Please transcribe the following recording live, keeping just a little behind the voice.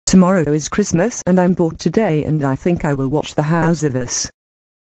Tomorrow is Christmas and I'm bored today and I think I will watch The House of Us.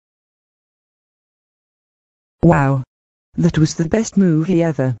 Wow. That was the best movie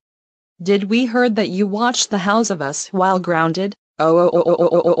ever. Did we heard that you watched The House of Us while grounded?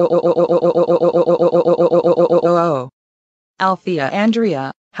 Althea,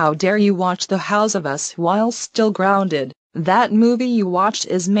 Andrea, how dare you watch The House of Us while still grounded? That movie you watched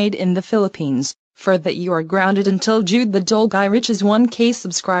is made in the Philippines. For that you are grounded until Jude the Dull Guy reaches 1K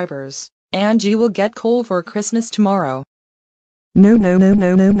subscribers, and you will get coal for Christmas tomorrow. No.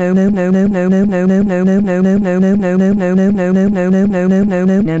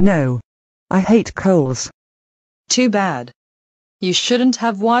 I hate coals. Too bad. You shouldn't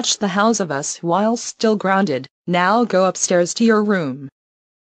have watched The House of Us while still grounded. Now go upstairs to your room.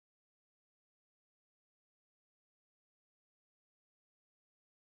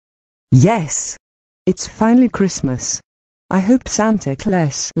 Yes. It's finally Christmas. I hope Santa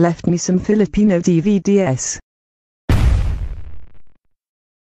Claus left me some Filipino DVDs.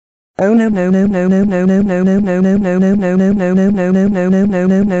 Oh no.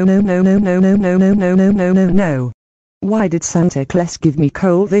 Why did Santa Claus give me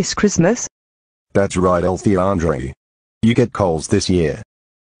coal this Christmas? That's right, Althea Andre. You get coals this year.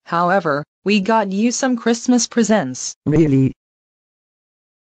 However, we got you some Christmas presents. Really?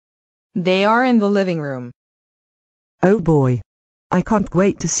 They are in the living room. Oh boy. I can't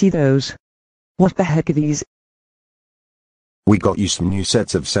wait to see those. What the heck are these? We got you some new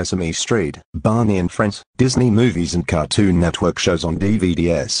sets of Sesame Street, Barney and Friends, Disney movies and Cartoon Network shows on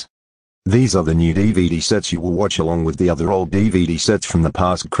DVDs. These are the new DVD sets you will watch along with the other old DVD sets from the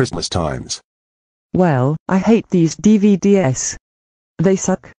past Christmas times. Well, I hate these DVDs. They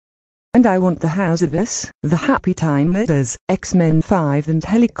suck. And I want The House of Us, The Happy Time Murders, X-Men 5 and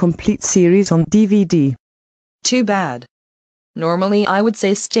Heli-Complete series on DVD. Too bad. Normally I would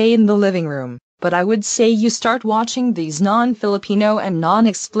say stay in the living room, but I would say you start watching these non-Filipino and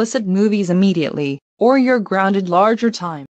non-explicit movies immediately, or you're grounded larger time.